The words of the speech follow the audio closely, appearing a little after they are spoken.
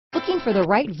Looking for the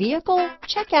right vehicle?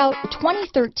 Check out the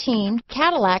 2013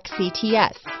 Cadillac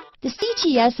CTS. The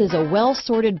CTS is a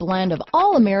well-sorted blend of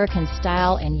all-American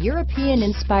style and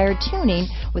European-inspired tuning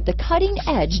with the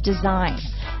cutting-edge design.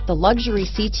 The luxury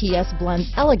CTS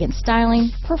blends elegant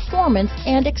styling, performance,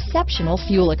 and exceptional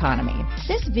fuel economy.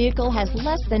 This vehicle has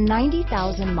less than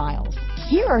 90,000 miles.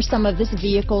 Here are some of this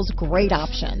vehicle's great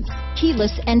options: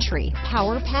 keyless entry,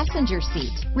 power passenger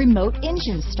seat, remote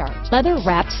engine start,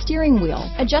 leather-wrapped steering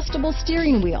wheel, adjustable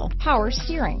steering wheel, power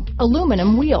steering,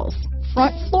 aluminum wheels,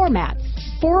 front floor mats,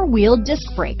 four-wheel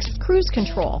disc brakes, cruise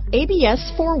control,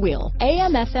 ABS four-wheel,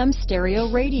 AM/FM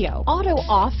stereo radio,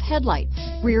 auto-off headlights,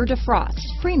 rear defrost,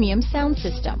 premium sound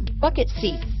system, bucket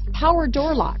seats, power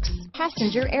door locks,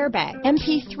 passenger airbag,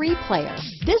 MP3 player.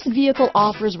 This vehicle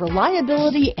offers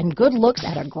reliability and good looks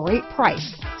at a great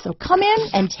price. So come in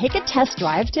and take a test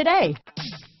drive today.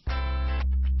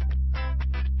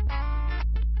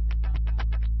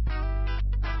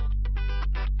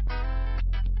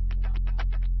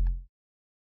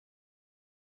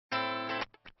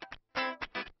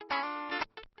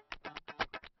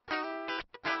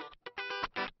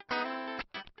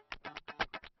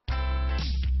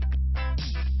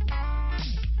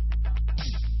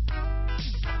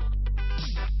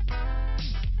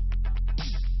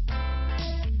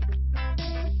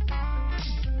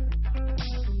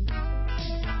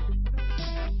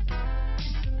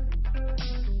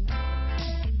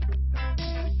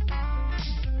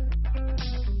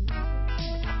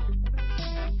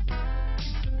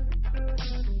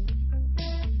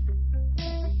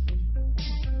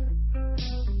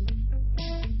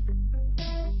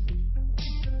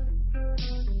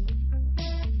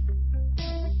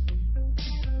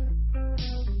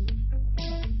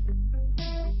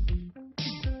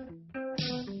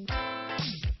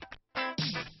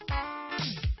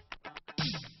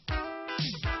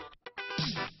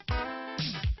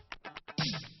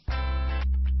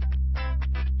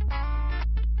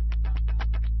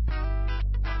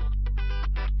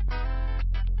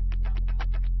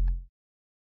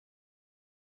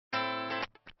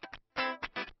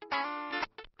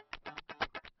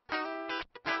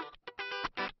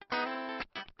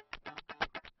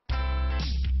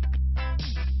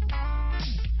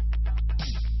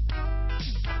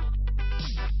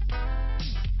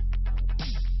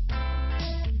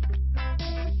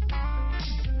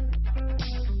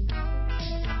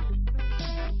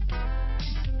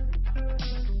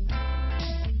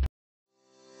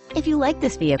 If you like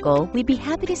this vehicle, we'd be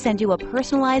happy to send you a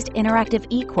personalized interactive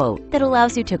e-quote that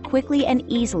allows you to quickly and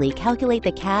easily calculate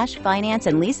the cash, finance,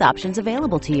 and lease options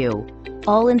available to you.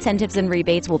 All incentives and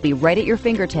rebates will be right at your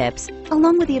fingertips,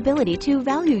 along with the ability to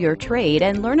value your trade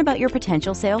and learn about your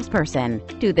potential salesperson.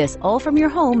 Do this all from your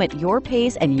home at your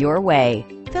pace and your way.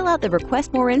 Fill out the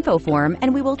Request More Info form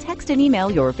and we will text and email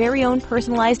your very own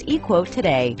personalized e-quote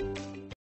today.